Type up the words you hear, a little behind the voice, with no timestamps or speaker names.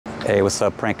Hey, what's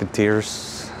up,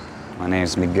 Prankateers? My name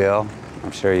is Miguel.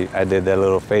 I'm sure I did that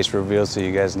little face reveal so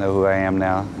you guys know who I am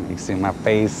now. You can see my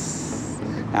face.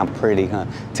 I'm pretty, huh?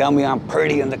 Tell me I'm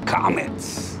pretty in the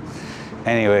comments.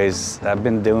 Anyways, I've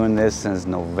been doing this since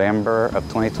November of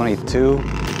 2022,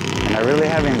 and I really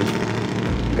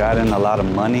haven't gotten a lot of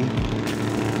money,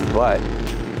 but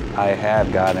I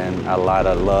have gotten a lot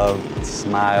of love,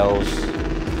 smiles,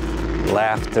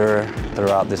 laughter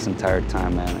throughout this entire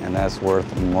time, man, and that's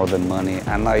worth more than money.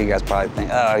 I know you guys probably think,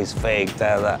 oh, he's fake,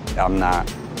 I'm not.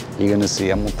 You're gonna see,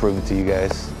 I'm gonna prove it to you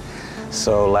guys.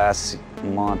 So last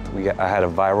month, I had a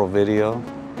viral video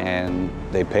and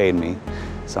they paid me,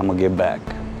 so I'm gonna give back.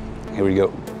 Here we go.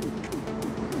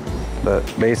 But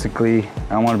basically,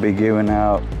 I wanna be giving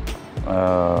out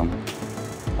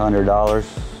 $100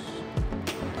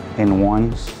 in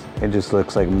ones. It just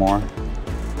looks like more.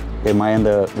 Am I in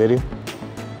the video?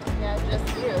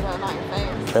 Just you, though, not your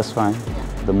face. That's fine.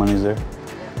 Yeah. The money's there.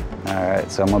 Yeah. All right,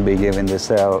 so I'm gonna be giving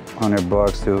this out,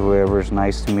 $100 to whoever's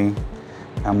nice to me.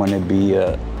 I'm gonna be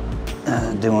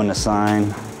doing a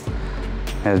sign.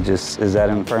 Is that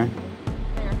in frame?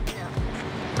 Yeah.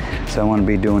 So I'm gonna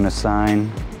be doing a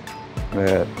sign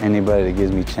that anybody that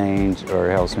gives me change or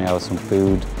helps me out with some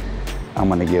food, I'm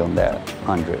gonna give them that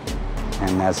 100.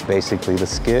 And that's basically the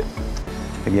skit.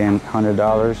 Again,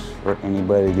 $100 for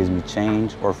anybody that gives me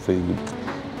change or food.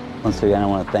 Once again, I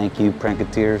want to thank you,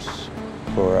 Prankateers,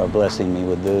 for blessing me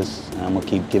with this, and I'm going to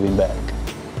keep giving back.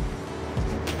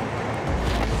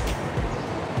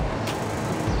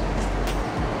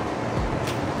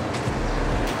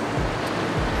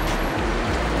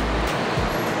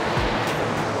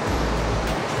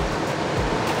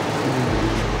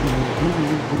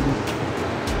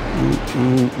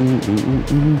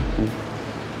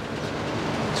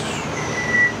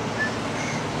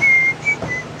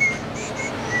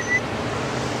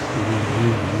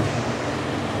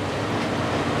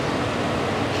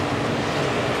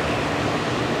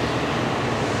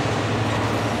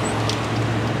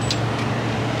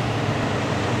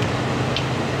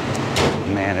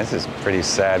 Man, this is pretty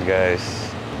sad, guys.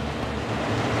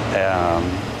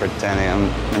 Pretending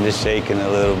I'm just shaking a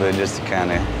little bit just to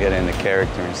kind of get into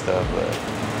character and stuff,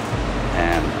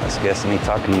 and I guess me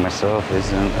talking to myself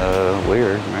isn't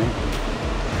weird, right?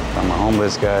 I'm a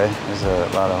homeless guy. There's a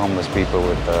lot of homeless people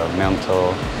with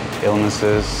mental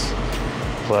illnesses.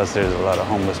 Plus, there's a lot of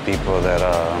homeless people that,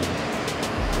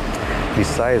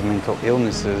 besides mental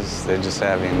illnesses, they're just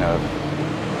having a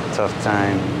tough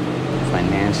time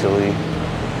financially.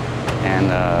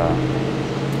 And,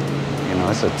 you know,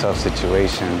 it's a tough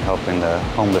situation helping the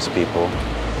homeless people.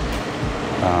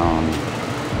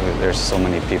 There's so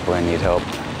many people that need help,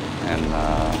 and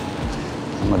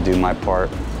I'm gonna do my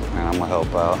part, and I'm gonna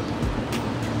help out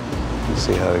and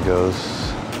see how it goes.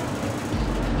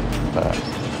 But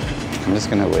I'm just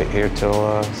gonna wait here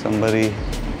till somebody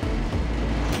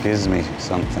gives me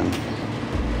something.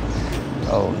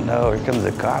 Oh no, here comes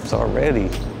the cops already.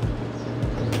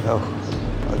 Oh,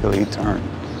 ugly turn.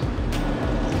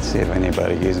 Let's see if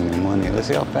anybody gives me money. Let's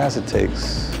see how fast it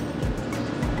takes.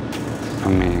 I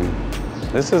mean,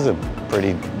 this is a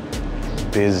pretty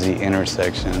busy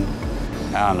intersection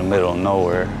out in the middle of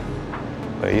nowhere.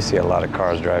 But you see a lot of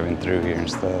cars driving through here and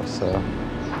stuff, so.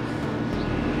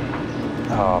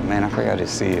 Oh man, I forgot to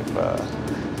see if it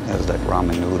was like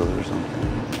ramen noodles or something.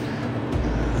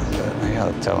 But I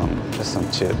gotta tell them just some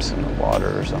chips and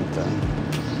water or something.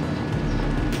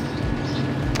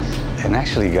 And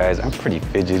actually, guys, I'm pretty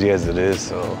fidgety as it is,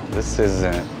 so this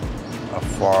isn't a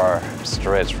far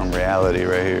stretch from reality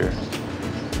right here.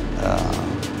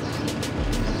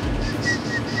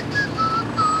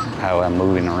 How I'm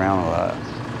moving around a lot.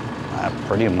 I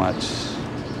pretty much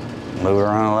move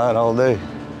around a lot all day.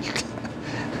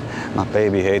 My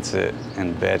baby hates it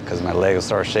in bed because my legs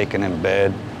start shaking in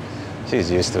bed.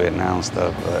 She's used to it now and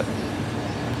stuff, but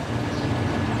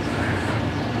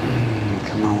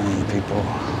come on, people. I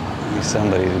need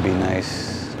somebody to be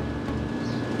nice.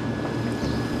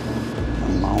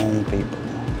 Come on, people.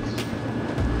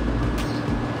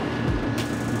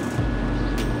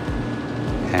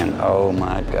 And oh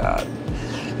my God,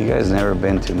 you guys never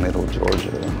been to Middle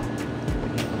Georgia?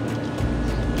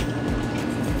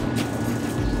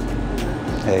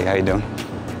 Hey, how you doing?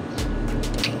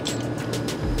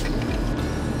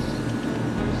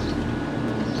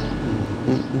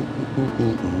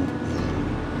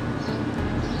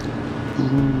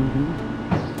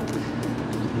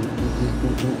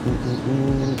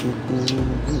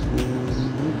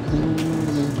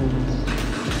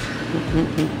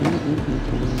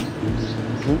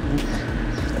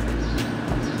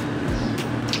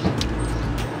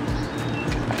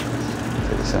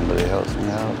 Somebody helps me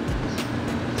out.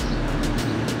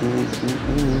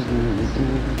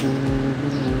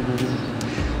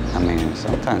 I mean,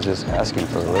 sometimes just asking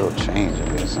for a little change, I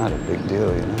mean, it's not a big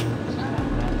deal, you know?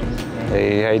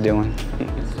 Hey, how you doing?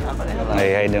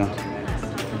 Hey, how you doing?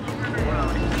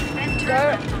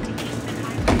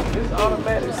 It's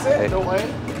automatic set, though, man.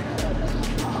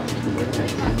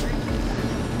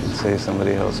 Say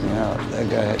somebody helps me out. That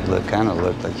guy kind of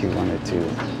looked like he wanted to.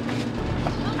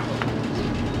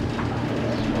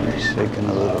 He's shaking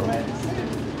a little. Man,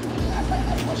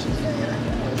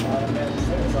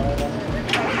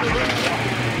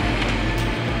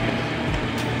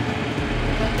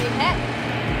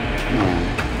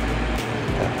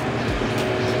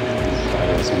 thought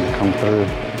it was gonna come through.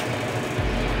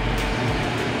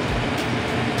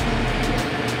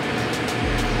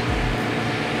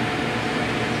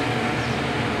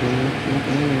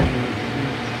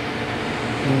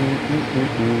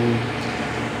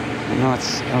 I know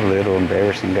it's a little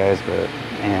embarrassing, guys, but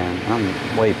man,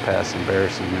 I'm way past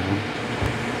embarrassing now.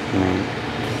 I mean,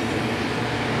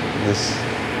 this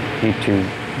YouTube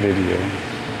video,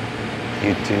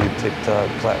 YouTube, TikTok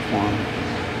platform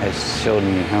has showed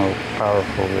me how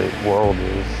powerful the world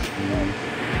is. You know,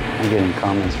 I'm getting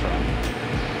comments from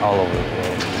all over the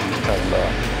world. You know, I'm talking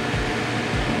about.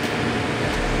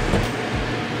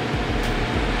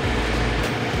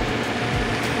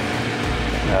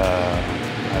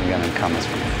 I've gotten comments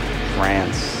from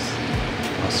France,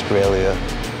 Australia,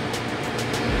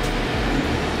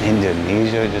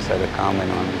 Indonesia. Just had a comment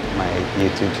on my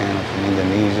YouTube channel from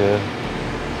Indonesia.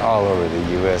 All over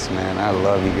the U.S., man. I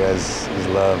love you guys'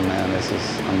 love, man. This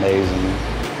is amazing.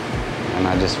 And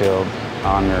I just feel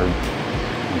honored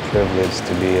and privileged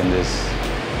to be in this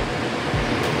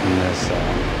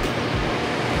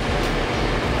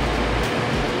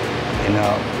you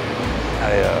know,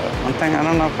 one thing, I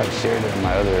don't know if I've shared it in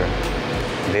my other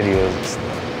videos and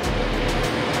stuff.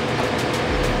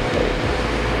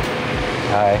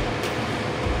 Hi. I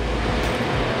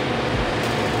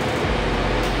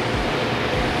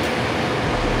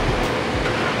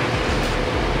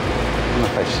don't know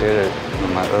if I shared it in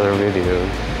my other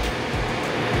videos,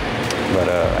 but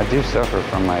I do suffer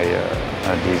from a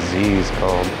disease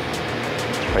called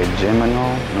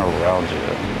trigeminal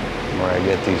neuralgia, where I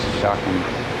get these shocking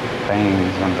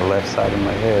pains on the left side of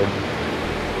my head.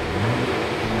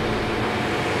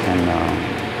 And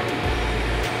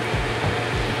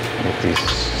I get these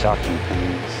shocking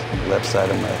pains on the left side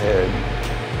of my head.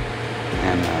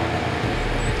 And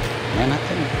man, I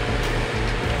think,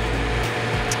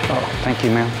 oh, thank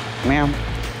you, ma'am. Ma'am,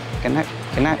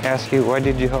 can I ask you, why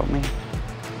did you help me?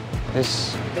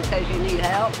 Because you need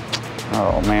help.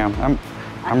 Oh, ma'am,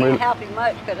 I can't help you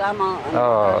much because I'm on.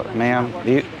 Oh, ma'am,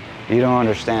 you don't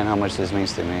understand how much this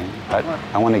means to me.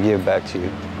 I want to give back to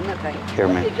you. Okay. Here,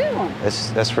 ma'am. What you doing?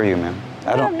 That's for you, ma'am.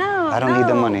 I don't need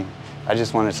the money. I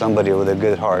just wanted somebody with a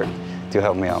good heart to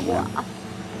help me out, ma'am.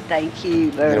 Thank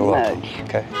you very You're much. welcome.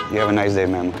 Okay. You have a nice day,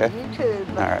 ma'am. Okay. You too.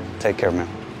 All right. Take care, ma'am.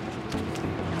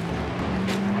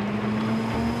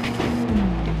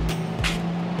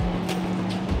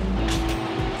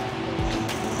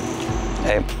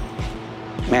 Hey,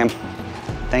 ma'am.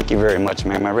 Thank you very much,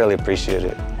 ma'am. I really appreciate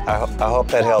it. I hope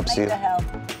that helps you.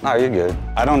 No, you're good.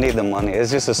 I don't need the money. It's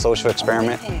just a social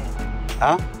experiment.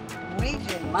 Huh? We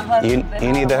do. My husband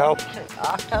You need the help?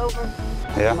 October.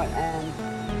 Yeah.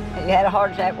 And he had a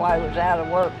heart attack while he was out of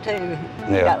work too.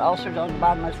 He got ulcers on the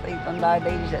bottom of his feet from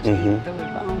diabetes that's eating through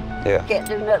his bone. Yeah. Can't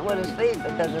do nothing with his feet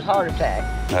because of his heart attack.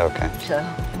 Okay. So.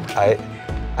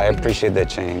 I appreciate that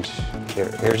change.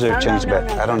 Here's their change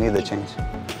back. I don't need the change.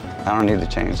 I don't need the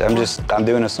change. I'm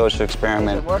doing a social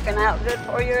experiment. Is it working out good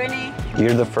for you, any?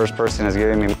 You're the first person that's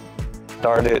giving me.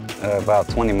 Started about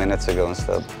 20 minutes ago and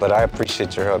stuff, but I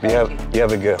appreciate your help. You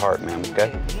have a good heart, ma'am.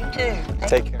 Okay. You too.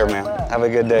 Take care, ma'am. Have a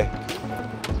good day.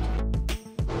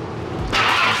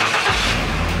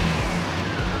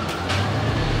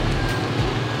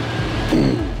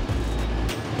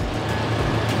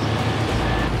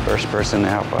 First person to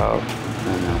help out.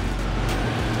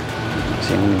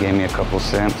 She only gave me a couple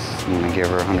cents. I'm gonna give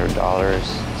her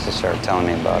 $100 to start telling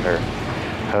me about her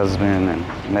husband and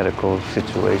medical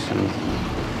situations.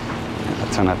 A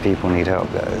ton of people need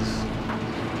help, guys.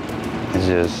 It's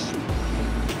just,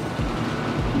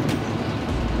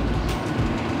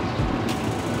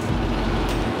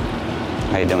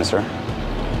 how you doing, sir?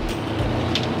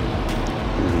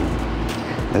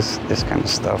 This kind of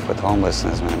stuff with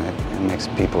homelessness, man, it makes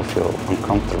people feel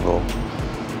uncomfortable.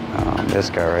 This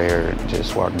guy right here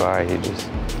just walked by. He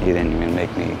didn't even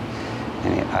make me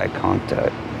any eye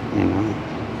contact, you know.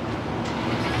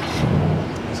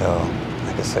 So,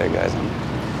 like I said, guys,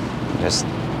 just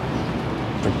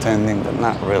pretending, but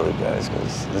not really, guys,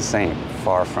 because this ain't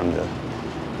far from the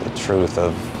truth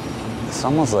of, it's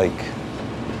almost like,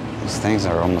 these things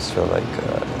are almost feel like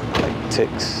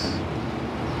ticks.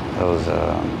 Those,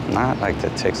 not like the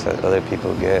ticks that other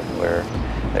people get where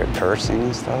they're cursing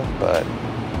and stuff, but,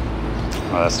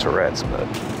 well, that's Tourette's, but,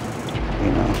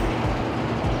 you know.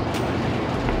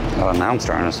 Oh, now I'm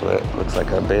starting to sweat. Looks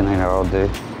like I've been here all day.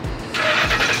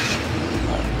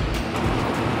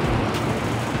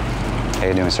 How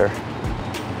you doing, sir?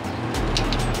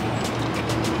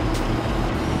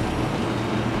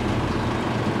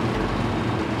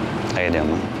 How you doing,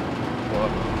 man?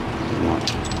 What?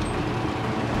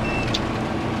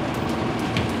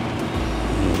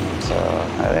 So,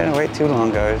 I didn't wait too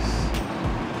long, guys.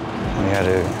 We had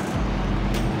a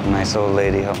nice old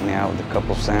lady help me out with a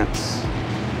couple cents.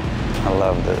 I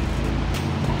loved it.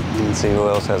 And see who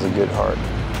else has a good heart.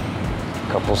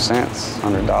 A couple cents,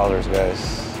 $100,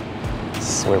 guys. This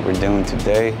is what we're doing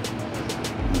today.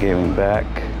 Giving back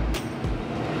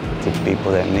to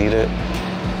people that need it.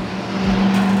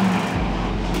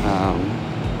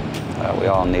 We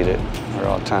all need it. We're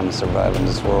all trying to survive in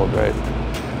this world, right?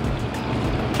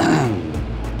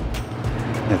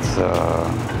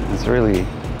 It's really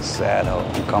sad how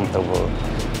uncomfortable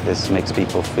this makes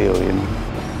people feel, you know?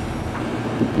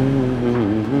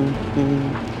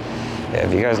 Yeah,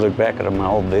 if you guys look back at my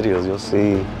old videos, you'll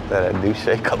see that I do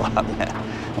shake a lot, man,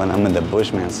 when I'm in the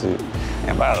Bushman suit.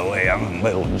 And by the way, I'm in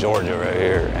middle of Georgia right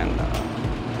here, and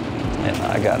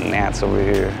I got gnats over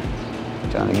here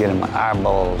trying to get in my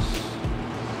eyeballs,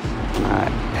 and I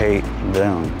hate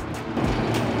them.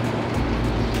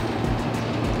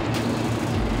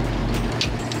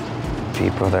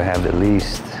 People that have the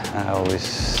least, I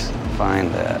always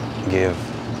find that give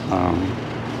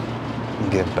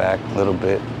back a little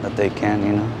bit that they can,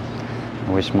 you know.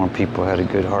 I wish more people had a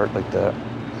good heart like that.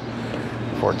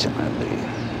 Fortunately,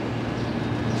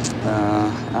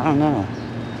 I don't know.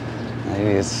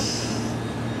 Maybe it's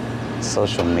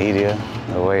social media,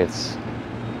 the way it's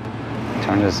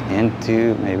turned us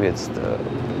into. Maybe it's the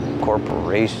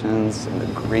corporations and the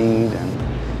greed,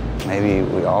 and maybe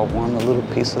we all want a little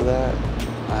piece of that.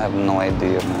 I have no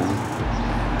idea,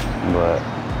 man. But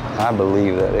I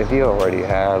believe that if you already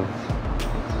have,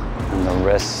 and the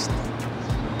rest,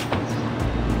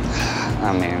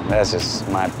 I mean, that's just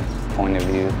my point of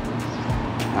view.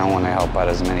 I want to help out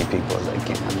as many people as I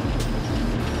can.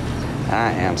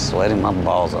 I am sweating my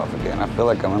balls off again. I feel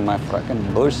like I'm in my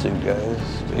fucking bush suit, guys.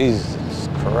 Jesus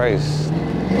Christ.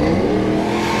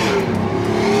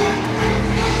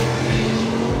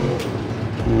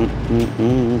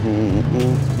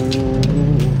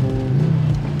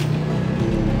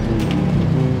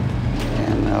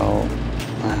 And no,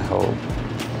 I hope.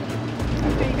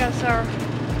 Here you go, sir.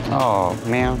 Oh,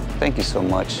 ma'am, thank you so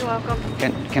much. You're welcome.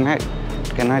 Can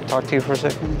I talk to you for a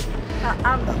second?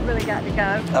 I've really got to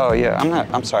go. Oh yeah,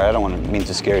 I'm sorry, I don't want to mean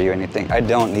to scare you or anything. I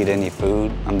don't need any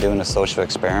food. I'm doing a social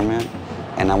experiment,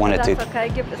 and I wanted to. That's okay,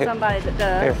 give it to somebody that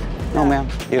does. Here. No, ma'am,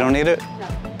 you don't need it? No.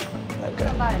 Okay.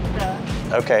 Somebody that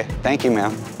does. Okay, thank you,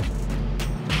 ma'am.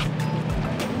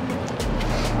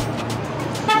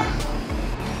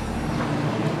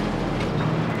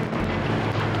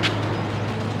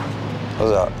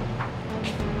 What's up?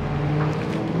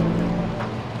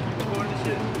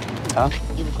 Huh?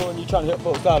 You recording? You trying to help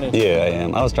folks out in? Yeah, I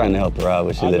am. I was trying to help her out,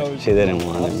 but she didn't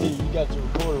want I it. see you got your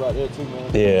recorder right there too,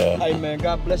 man. Yeah. Hey man,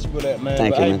 God bless you with that, man.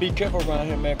 Thank but you, hey, man. be careful around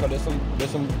here, man, cause there's some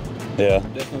Yeah.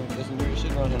 there's some weird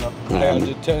shit around here now. Right. I'm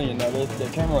just telling you now,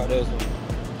 that camera right there. So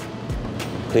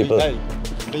People.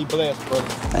 Be blessed, brother.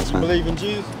 Thanks, You man. believe in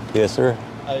Jesus? Yes, sir.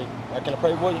 Hey, can I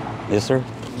pray for you? Yes, sir.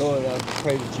 Lord, I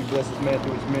pray that you bless this man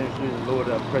through his ministry. And Lord,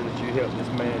 I pray that you help this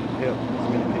man help as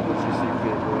many people as you see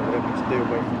fit, Lord. Help him stay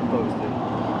away from folks that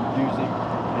use him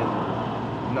and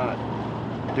not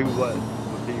do what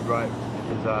would be right in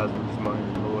his eyes with his money.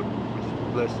 Lord, we just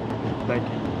bless you. Thank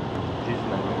you. In Jesus'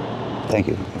 name, amen. Thank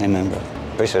you. Amen, bro.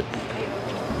 Appreciate it.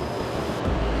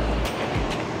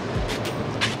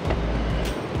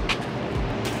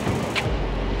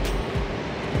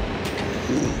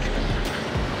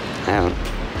 Man,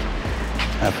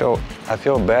 I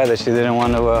feel bad that she didn't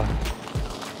want to,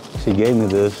 she gave me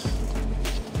this,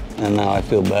 and now I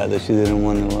feel bad that she didn't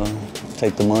want to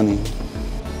take the money.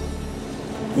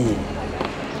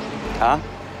 Huh?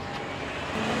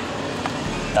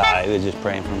 He was just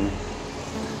praying for me.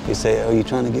 He said, "Oh, you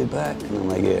trying to get back?" And I'm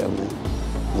like, "Yeah, man."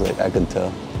 I was like, I could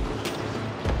tell.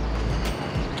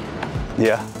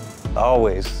 Yeah,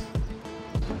 always.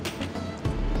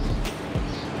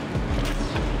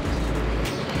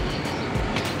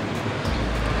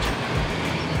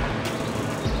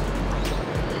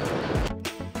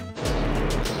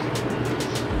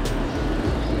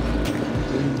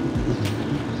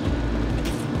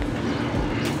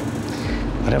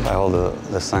 if I hold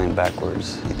the sign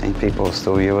backwards? You think people will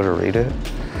still be able to read it?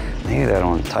 Maybe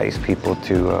that'll entice people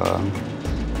to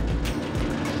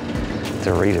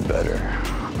read it better.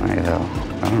 Maybe I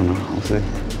don't know, we'll see.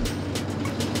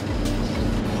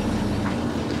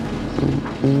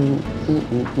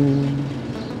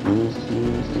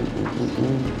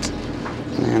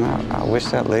 Man, I wish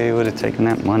that lady would have taken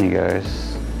that money,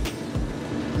 guys.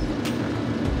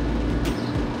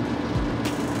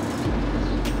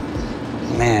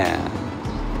 Man.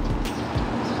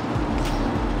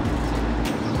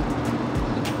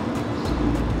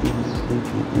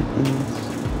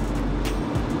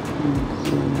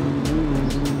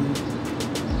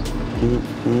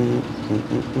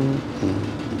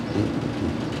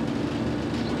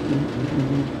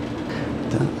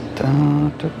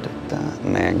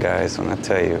 Man, guys, when I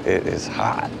tell you, it is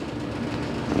hot.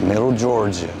 Middle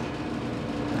Georgia.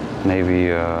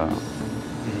 Maybe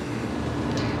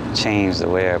change the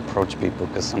way I approach people,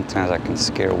 because sometimes I can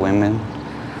scare women.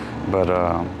 But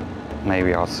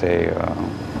maybe I'll say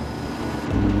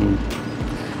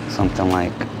something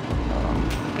like,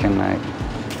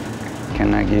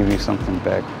 can I give you something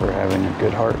back for having a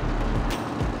good heart?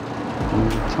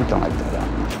 Something like that. I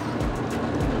don't know.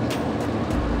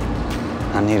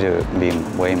 I need to be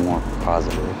way more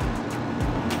positive.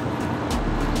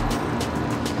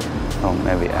 Oh,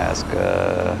 maybe ask,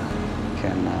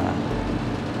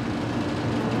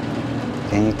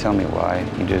 can you tell me why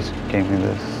you just gave me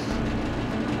this?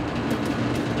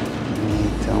 Can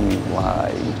you tell me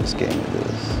why you just gave me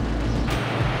this?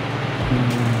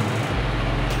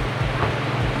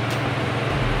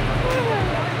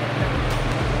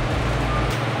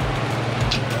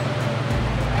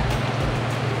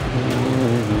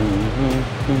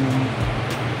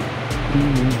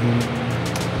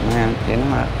 Man, you know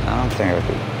what? I don't think I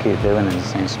could keep living in the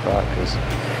same spot, because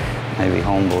maybe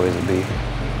homeboys would be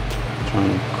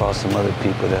trying to call some other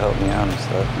people to help me out and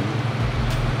stuff.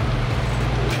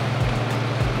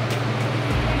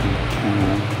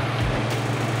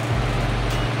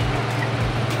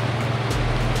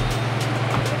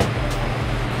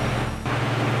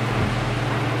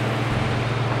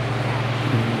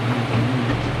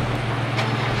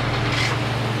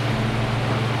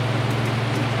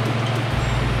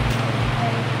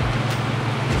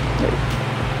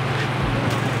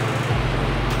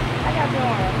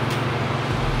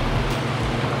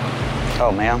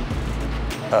 Oh, ma'am?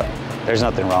 There's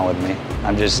nothing wrong with me.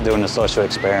 I'm just doing a social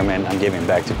experiment. I'm giving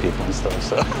back to people and stuff,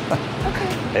 so. Okay.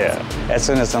 Yeah. As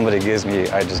soon as somebody gives me,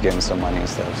 I just give them some money and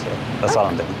stuff, so that's all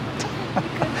I'm doing.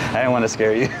 I didn't want to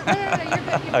scare you. No, you're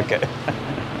good. Okay.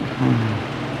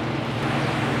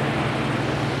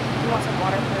 You want some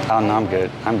water for Oh, no, I'm good.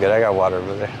 I'm good. I got water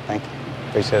over there. Thank you.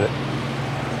 Appreciate it.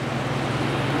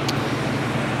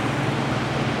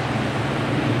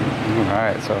 All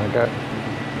right, so I got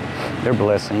their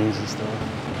blessings and stuff.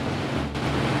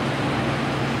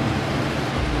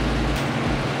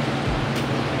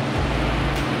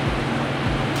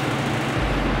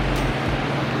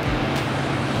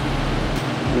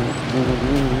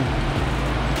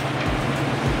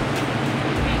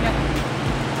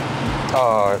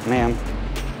 Oh, ma'am,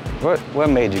 what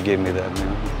made you give me that,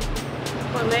 ma'am?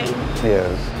 What made?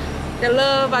 Yes. The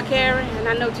love I carry, and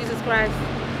I know Jesus Christ.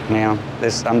 Ma'am,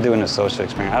 I'm doing a social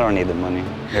experiment. I don't need the money.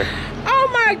 Here. Oh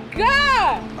my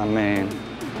God! I mean,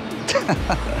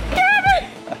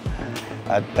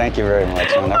 thank you very much,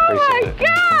 man. I appreciate it.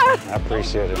 God! I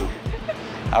appreciate it.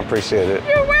 I appreciate it.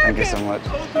 You're welcome. Thank you so much.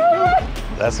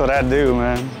 That's what I do,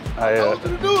 man. I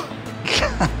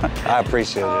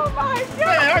appreciate Oh it. my God!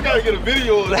 Man, I gotta get a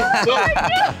video of this.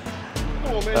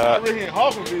 Come on, man. I'm right here in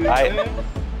Hawkinsville, man.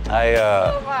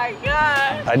 Oh my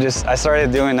God! I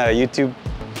started doing YouTube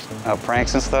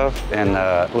pranks and stuff, and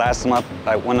last month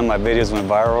one of my videos went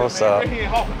viral. So right here in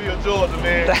Hawkinsville, Georgia,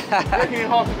 man. Right here in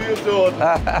Hawkinsville,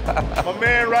 Georgia. My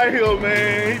man right here,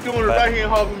 man. He's doing it right here in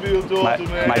Hawkinsville, Georgia,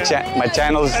 man. my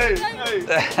channel's Hey.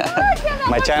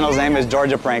 my channel's name is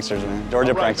Georgia Pranksters, man.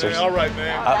 Georgia Pranksters. All right,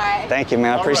 man. Thank you,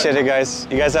 man. I appreciate it, guys.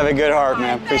 You guys have a good heart,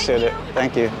 man. Appreciate it.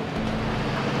 Thank you.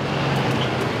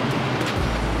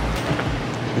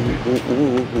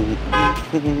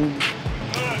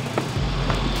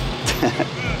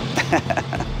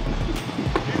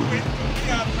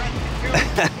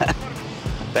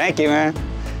 Thank you, man.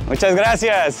 Muchas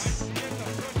gracias.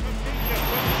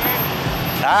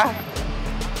 ¿Ah?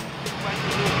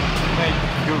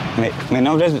 Mi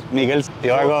nombre es Miguel.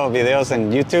 Yo hago videos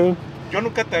en YouTube. Yo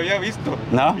nunca te había visto.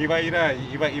 ¿No? Iba a ir a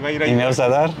 ¿Y me vas a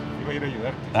dar? Iba a ir a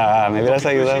ayudarte. Ah, me hubieras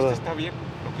ayudado. Está bien.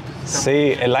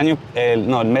 Sí, el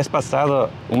mes pasado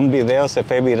un video se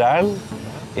fue viral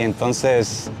Y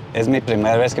entonces es mi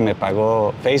primera vez que me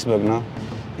pagó Facebook, ¿no?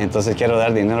 Entonces quiero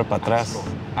dar dinero para atrás.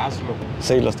 Hazlo.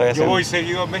 Sí, lo estoy haciendo. Yo voy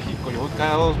seguido a México, yo voy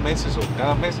cada 2 meses o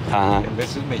cada mes. Ajá. En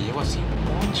veces me llevo así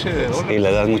un monche de dólares. Y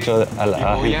le das mucho a la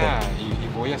gente.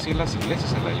 Y voy así a las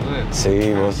iglesias, a la ayuda de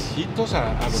Sí, a vos. viejitos,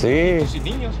 a los Sí. viejitos y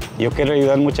niños. Yo quiero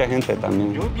ayudar a mucha gente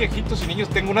también. Yo viejitos y niños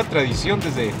tengo una tradición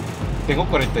tengo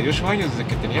 48 años, desde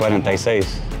que tenía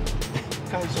 46.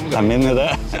 somos La misma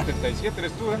edad. 77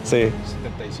 eres tú, ¿eh? Sí.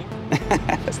 75.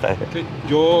 Está bien. Sí,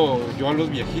 yo a los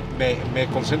viejitos, me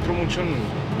concentro mucho en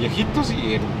viejitos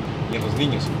y en los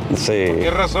niños. Sí. ¿Por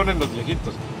qué razón en los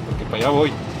viejitos? Porque para allá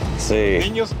voy. Sí.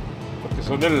 Niños, porque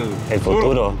son el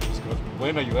futuro. los que nos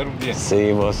pueden ayudar un día.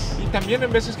 Sí, vos. Y también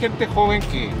en veces gente joven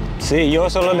que... Sí, yo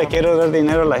solo le quiero dar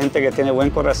dinero a la gente que tiene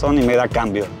buen corazón y me da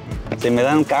cambio. Si me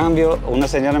dan cambio, una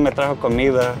señora me trajo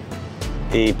comida,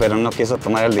 pero no quiso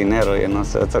tomar el dinero, you know,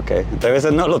 so it's okay. A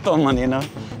veces no lo toman, you know,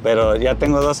 pero ya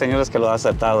tengo 2 señores que lo han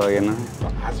aceptado, you know.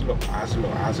 Hazlo.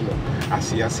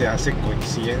 Así se hace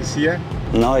conciencia.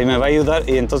 No, y me va a ayudar,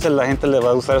 y entonces la gente le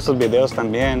va a usar esos videos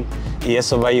también, y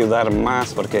eso va a ayudar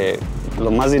más, porque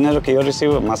lo más dinero que yo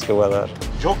recibo, más que voy a dar.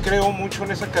 Yo creo mucho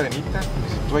en esa cadenita,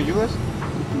 si tú ayudas.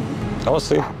 Oh,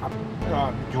 sí.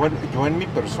 Yo en mi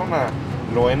persona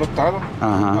lo he notado.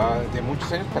 Ajá. De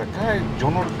muchos años para acá, yo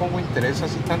no le pongo interés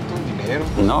así tanto en dinero.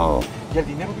 No. Y el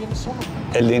dinero viene solo.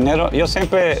 El dinero, yo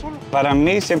siempre, para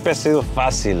mí siempre ha sido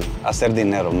fácil hacer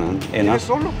dinero, man. ¿Vienes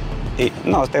solo? Y,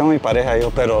 no, tengo mi pareja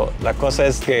yo, pero la cosa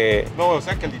es que... No, o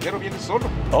sea que el dinero viene solo.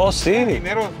 Oh, sí. El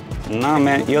dinero... No,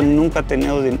 man, yo nunca he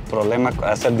tenido problema con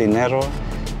hacer dinero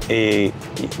y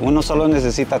uno solo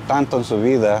necesita tanto en su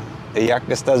vida y ya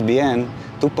que estás bien,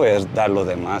 tú puedes dar lo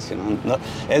demás, you know? No,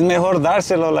 es mejor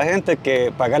dárselo a la gente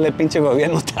que pagarle al pinche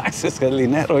gobierno taxes que el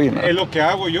dinero, you know? Es lo que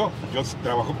hago yo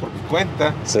trabajo por mi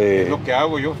cuenta, Sí. es lo que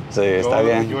hago yo. Sí, está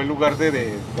bien. Yo en lugar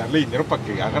de darle dinero para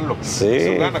que hagan lo que Sí.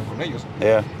 se gana con ellos,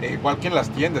 Yeah. igual que en las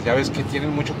tiendas, ya ves que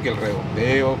tienen mucho que el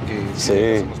redondeo, que Sí.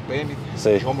 hacen los pennies,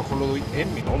 Sí. yo mejor lo doy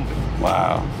en mi nombre.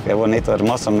 Wow, qué bonito,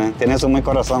 hermoso, man. Tienes un buen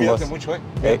corazón, Cuídate vos. mucho,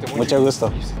 Hey, mucho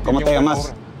gusto. Y si ¿Cómo tiene te buena llamas?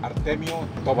 obra, Artemio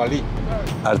Tobalí.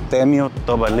 Artemio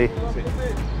Tobalí. Sí.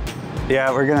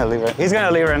 Yeah, we're gonna leave it. He's gonna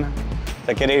leave right now.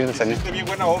 Se quiere ir el señor. Hiciste bien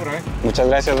buena obra, ¿eh? Muchas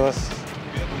gracias, vos.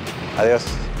 Adiós.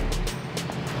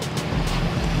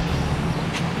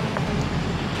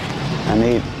 I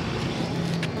need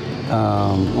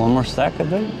one more stack, I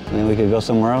think, and then we could go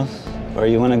somewhere else. Or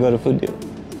you want to go to food deal?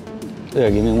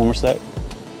 Yeah, give me one more stack.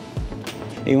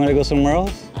 You want to go somewhere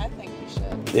else? I think you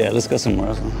should. Yeah, let's go somewhere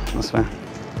else. That's fine.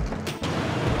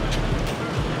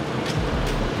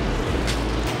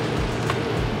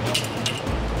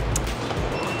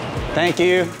 Thank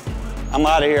you. I'm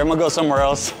out of here. I'm gonna go somewhere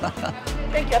else.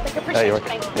 Thank you. I think I There appreciate you you. are.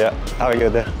 Thank you. Yeah. Have a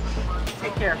good day.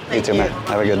 Take care. You Thank too, man.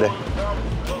 Have a good day.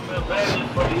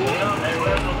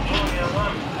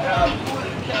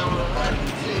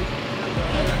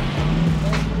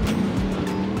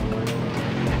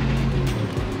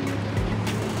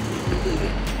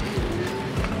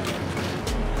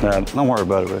 Don't worry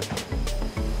about it, babe.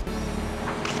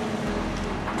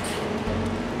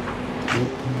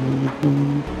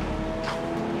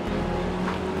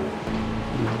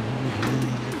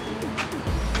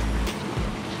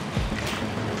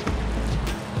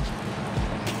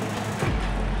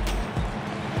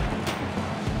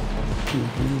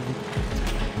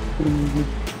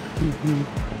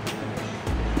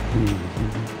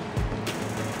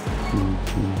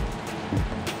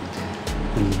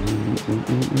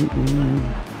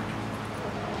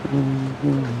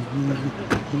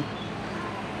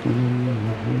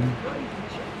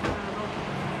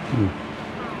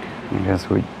 I guess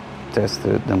we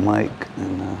tested the mic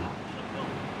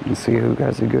and see who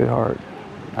has a good heart.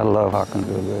 I love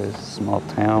Hawkinsville. It's a small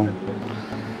town,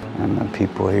 and the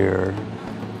people here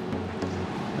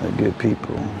are good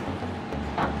people.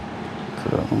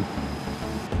 So.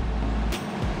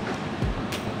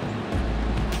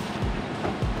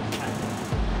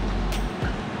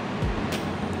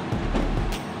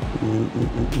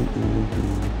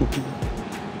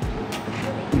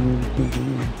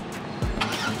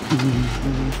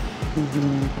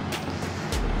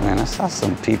 Man, I saw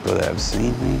some people that have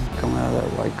seen me come out of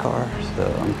that white car, so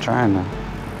I'm trying to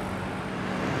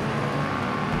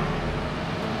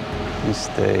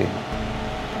stay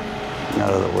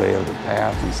out of the way of the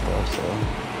path and stuff, so.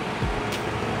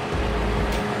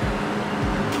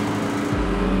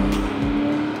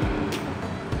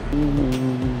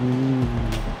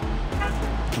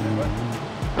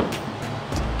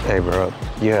 Hey, bro,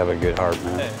 you have a good heart,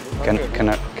 man.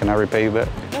 Can I repay you back?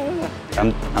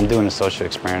 I'm doing a social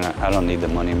experiment. I don't need the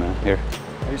money, man. Here.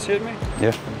 Are you shitting me?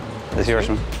 Yeah. It's yours,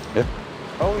 man. Yeah.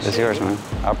 Oh, It's yours, man.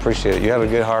 I appreciate it. You have a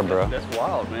good heart, bro. That's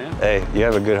wild, man. Hey, you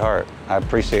have a good heart. I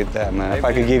appreciate that, man. Hey, if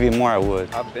I could give you more, I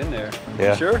would. I've been there.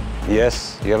 Yeah. You sure?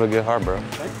 Yes, you have a good heart, bro.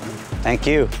 Thank you. Thank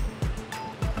you.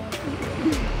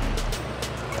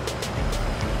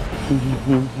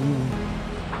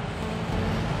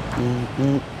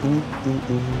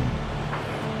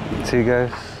 See,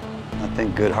 guys, I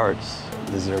think good hearts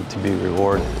deserve to be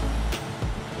rewarded.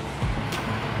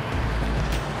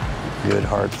 Good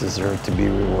hearts deserve to be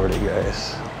rewarded,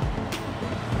 guys.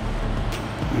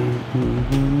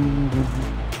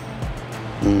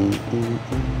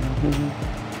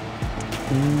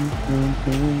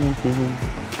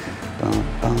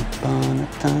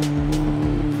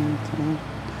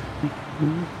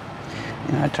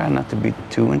 You know, I try not to be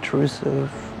too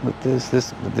intrusive with this,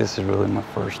 but this is really my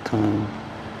first time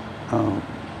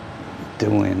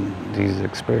doing these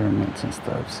experiments and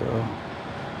stuff, so.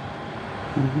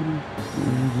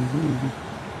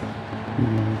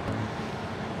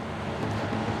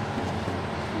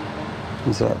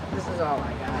 What's up? This is all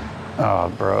I got. Oh,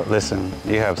 bro, listen,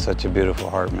 you have such a beautiful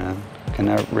heart, man. Can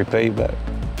I repay you back?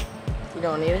 You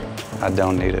don't need it? I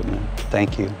don't need it, man.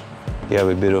 Thank you. You have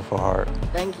a beautiful heart.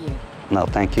 Thank you. No,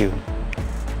 thank you.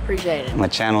 Appreciate it. My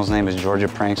channel's name is Georgia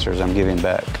Pranksters. I'm giving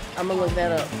back. I'm gonna look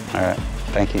that up. All right,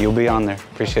 thank you. You'll be on there.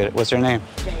 Appreciate it. What's your name?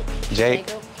 Jake. Jake?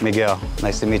 Jacob? Miguel.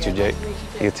 Nice to meet you, Jake. Nice to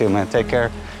meet you, You too, man. Take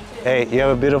care. Hey, you have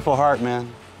a beautiful heart, man.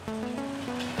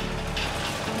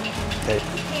 Hey.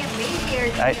 Can't be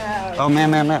here. Oh,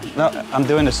 man. No, I'm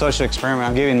doing a social experiment.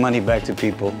 I'm giving money back to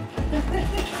people.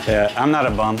 Yeah, I'm not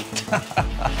a bum.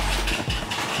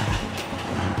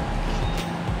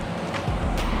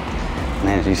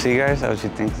 Man, you see, guys, how she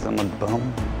thinks I'm a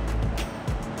bum?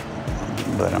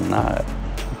 But I'm not.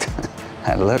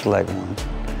 I look like one,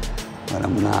 but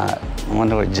I'm not. I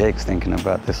wonder what Jake's thinking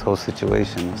about this whole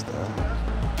situation and stuff.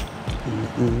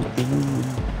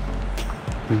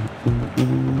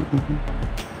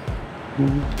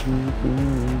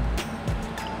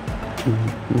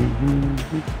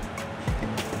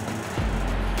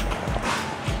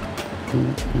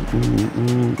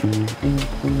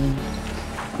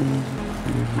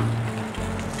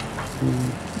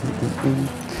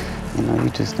 You know, you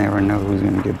just never know who's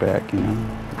gonna get back, you know?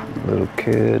 A little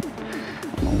kid,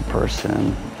 an old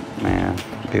person, man,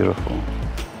 beautiful.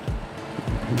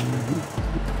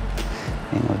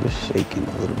 You know, just shaking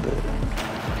a little bit.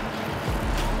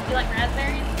 You like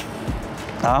raspberries?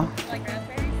 Huh? You like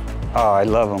raspberries? Oh, I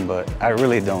love them, but I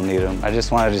really don't need them. I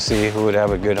just wanted to see who would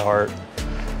have a good heart.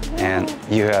 And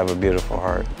you have a beautiful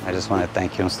heart. I just want to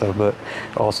thank you and stuff, but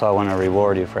also I want to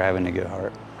reward you for having a good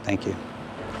heart. Thank you.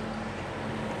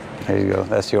 There you go.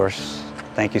 That's yours.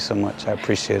 Thank you so much. I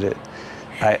appreciate it.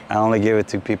 I only give it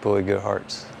to people with good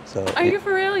hearts. So. Are you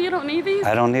for real? You don't need these?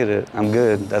 I don't need it. I'm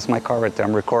good. That's my car right there.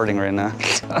 I'm recording right now.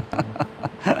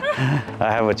 I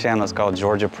have a channel. It's called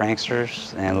Georgia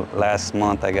Pranksters, and last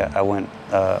month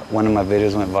one of my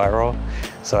videos went viral.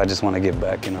 So I just want to give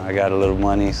back. You know, I got a little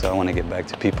money, so I want to give back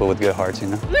to people with good hearts. You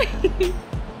know.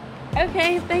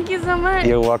 Okay. Thank you so much.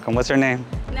 You're welcome. What's your name?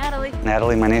 Natalie.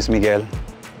 Natalie. My name's Miguel.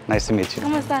 Nice to meet you.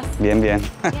 ¿Cómo estás? Bien, bien.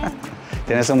 Bien.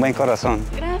 Tienes un buen corazón.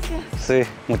 Gracias. Sí,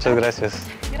 muchas gracias.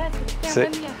 Gracias. Sí.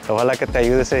 Buen día. Ojalá que te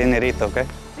ayude ese dinerito, ¿ok?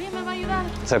 Sí, me va a ayudar.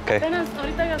 It's okay. Apenas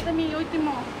ahorita gasté mi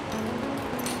último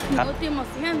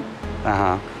 100.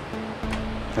 Ajá.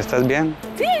 ¿Estás bien?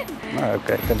 Sí. Ah,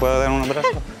 ok. ¿Te puedo dar un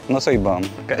abrazo? No soy bum,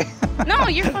 ok? No,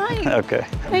 you're fine. Okay.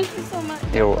 Thank you so much.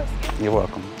 You're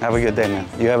welcome. Have a good day, man.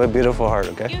 You have a beautiful heart,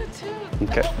 okay? You too.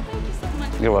 Okay. Oh, thank you so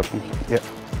much. You're welcome. Yeah.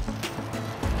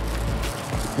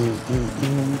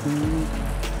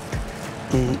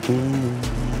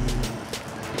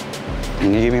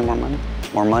 Can you give me more money?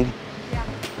 More money? Yeah.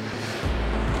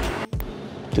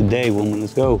 Today, woman,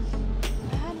 let's go.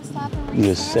 I had to stop and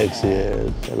You're sexy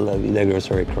as. I love you. That girl's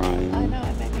already crying. I know,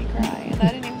 it made me cry. And I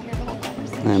didn't even hear the whole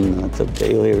conversation. I know, it's okay.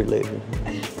 You'll hear it later.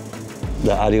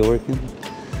 The audio working?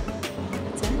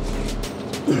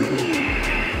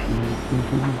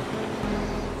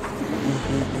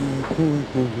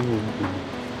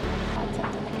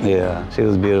 Yeah, she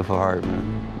was a beautiful heart, man.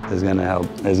 It's gonna help.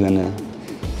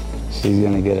 She's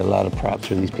gonna get a lot of props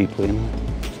for these people, you know.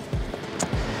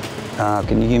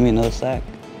 Can you give me another sack?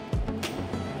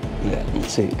 Yeah,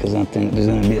 let's see, because I think there's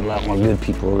gonna be a lot more good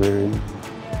people over here.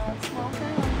 Yeah, small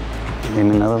town. Give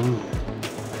me another one.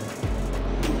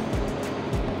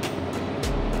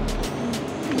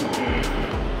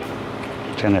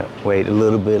 Trying to wait a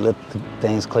little bit, let the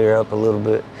things clear up a little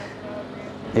bit.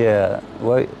 Yeah,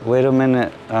 wait a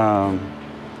minute.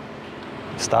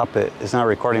 Stop it. It's not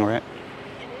recording, right?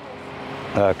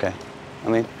 Okay. I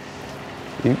mean,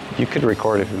 You could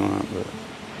record if you want, but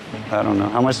I don't know.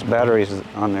 How much battery is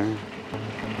on there?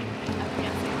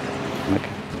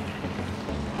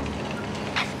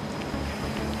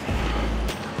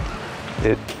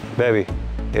 Okay. Baby,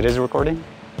 it is recording?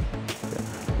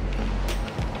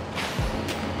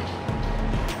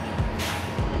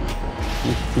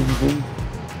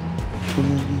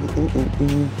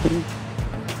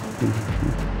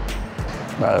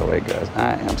 By the way, guys,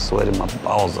 I am sweating my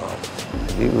balls off.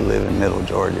 If you live in Middle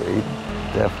Georgia, you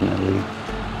definitely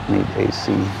need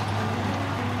AC.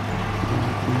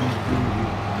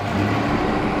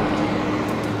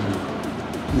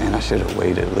 Man, I should have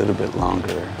waited a little bit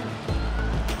longer.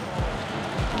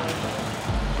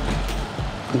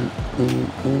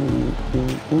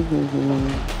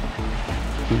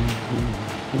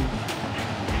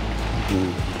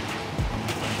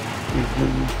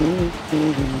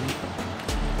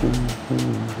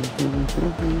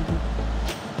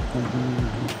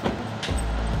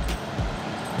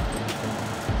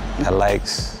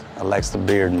 I likes the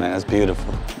beard, man. It's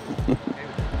beautiful.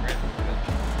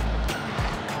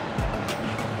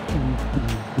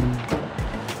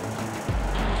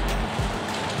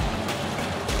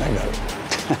 I got it.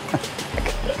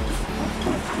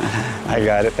 I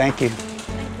got it. Thank you.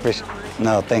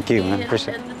 No, thank you, man.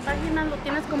 Appreciate it.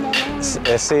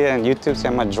 Sí, en YouTube se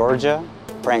llama Georgia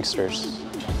Pranksters.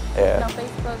 Yeah. No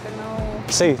Facebook, no.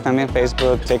 Sí, también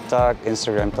Facebook, TikTok,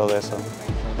 Instagram, todo eso.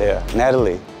 Yeah.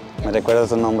 Natalie, me recuerdo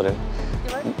tu nombre.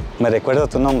 Me recuerdo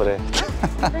tu nombre.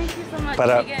 Thank you so much.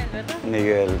 Para Miguel, ¿verdad?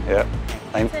 Miguel, yeah.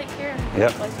 Take care.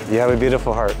 Yep. You have a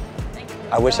beautiful heart. Thank you.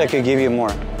 I wish I could give you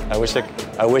more. I wish I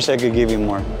could give you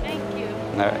more. Thank you.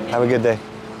 All right. Have a good day.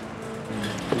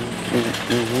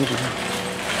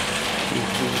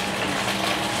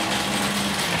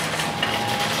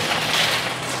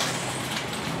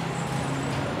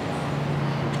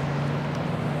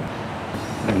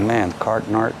 Man,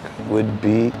 Cartnark would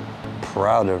be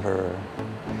proud of her.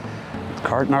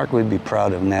 Cartnark would be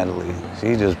proud of Natalie.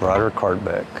 She just brought her cart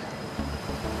back.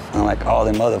 Unlike all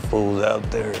them other fools out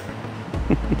there.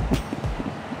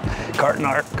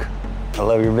 Cartnark, I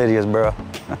love your videos, bro.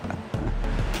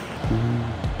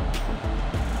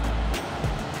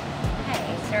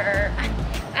 Hey, sir.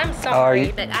 I'm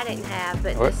sorry, but I didn't have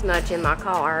but this much in my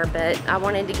car, but I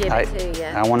wanted to give it to you.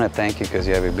 I want to thank you because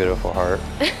you have a beautiful heart.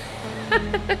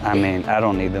 I mean, I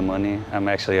don't need the money. I'm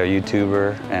actually a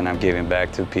YouTuber, and I'm giving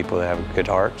back to people that have good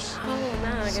hearts. Oh, my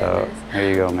goodness. So, here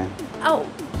you go, man. Oh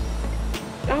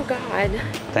God.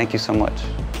 Thank you so much.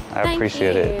 I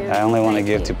appreciate it. I only want to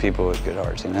give to people with good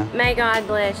hearts, you know? May God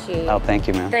bless you. Oh, thank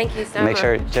you, man. Thank you so much. Make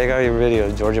sure, check out your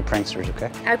videos, Georgia Pranksters,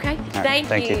 okay? Okay, Right,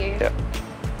 thank you. Yep.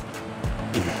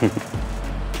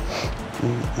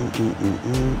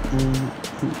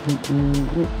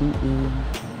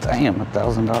 Damn,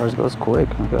 $1,000 goes quick,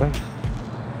 okay?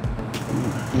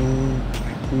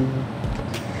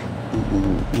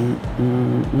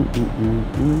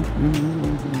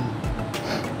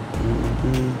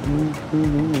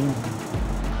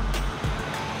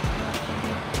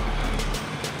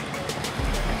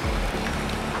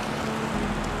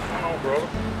 Brother.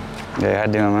 Yeah, how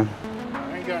you doing, man?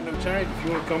 I ain't got no change. If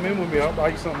you want to come in with me, I'll buy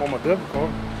you something on my debit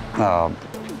card. Oh,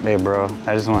 hey, bro.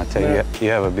 I just want to tell you, you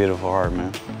have a beautiful heart,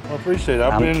 man. I appreciate it.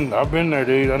 I've been there,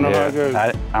 dude. I know how it goes.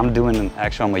 I'm doing I'm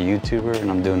a YouTuber, and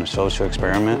I'm doing a social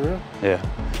experiment. For real? Yeah,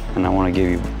 and I want to give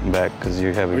you back because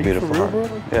you have a beautiful heart.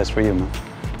 Brother? Yeah, it's for you, man.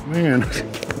 Man.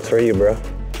 It's for you, bro.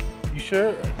 You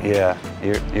sure? Yeah,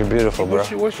 you're beautiful, bro.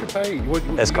 What's your page?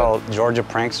 It's called Georgia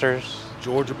Pranksters.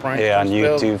 Georgia Pranksters? Yeah, on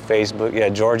YouTube, Facebook. Yeah,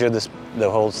 Georgia, the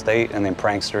whole state, and then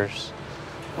Pranksters.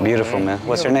 Beautiful, man.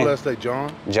 What's your name? Blessed day, John.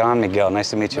 John Miguel. Nice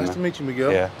to meet you, man. Nice to meet you,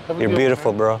 Miguel. Yeah, you're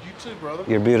beautiful, bro. You too, brother.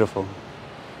 You're beautiful.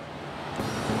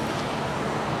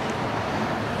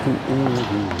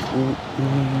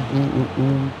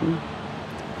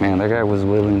 Man, that guy was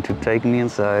willing to take me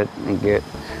inside and get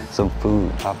some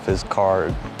food off his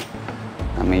card.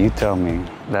 I mean, you tell me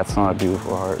that's not a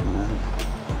beautiful heart, man.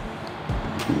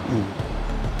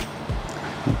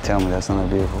 You tell me that's not a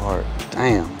beautiful heart.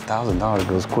 Damn, $1,000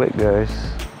 goes quick, guys.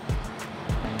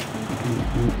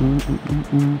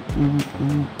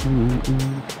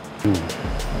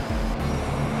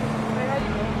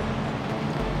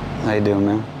 How you doing,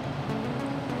 man?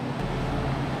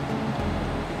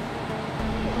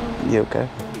 You okay?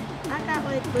 I got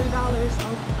like $3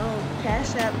 on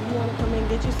Cash App. You want to come and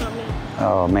get you something?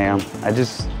 Oh man,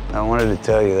 I wanted to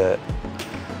tell you that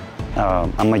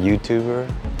I'm a YouTuber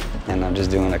and I'm just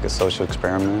doing like a social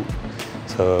experiment.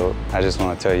 So I just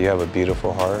want to tell you, you have a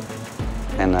beautiful heart,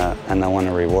 and I want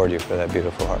to reward you for that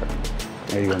beautiful heart.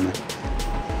 There you go, man.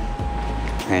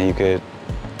 And you could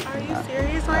you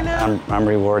serious right now? I'm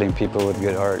rewarding people with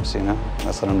good hearts, you know?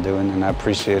 That's what I'm doing, and I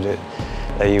appreciate it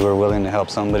that you were willing to help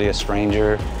somebody, a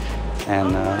stranger. And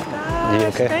oh my gosh, you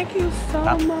okay? Thank you so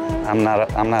much. I'm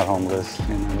not homeless,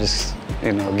 you know, just,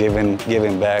 you know,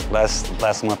 giving back.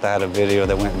 Last month I had a video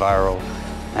that went viral,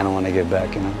 and I want to give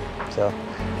back, you know? So,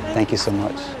 thank you so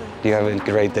much. You have a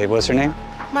great day. What's your name?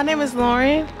 My name is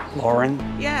Lauren. Lauren?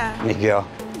 Yeah. Miguel.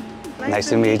 Nice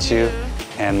to meet you.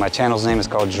 And my channel's name is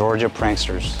called Georgia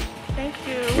Pranksters. Thank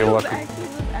you. You're welcome. We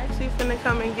was actually finna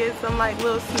come and get some like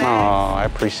little snacks. Oh, I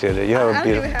appreciate it. You have a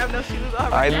beautiful. I don't even have no shoes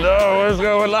already. I know what's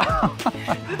going on.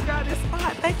 Just got this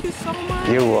spot. Thank you so much.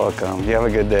 You're welcome. You have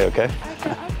a good day, okay?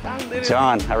 I'm literally.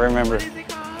 John, I remember. What is it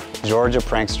called? Georgia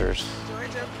Pranksters.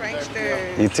 Georgia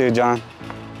Pranksters. You too, John.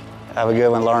 Have a good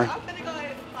one, Lauren. I'm finna go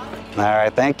ahead and follow you. All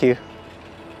right, thank you.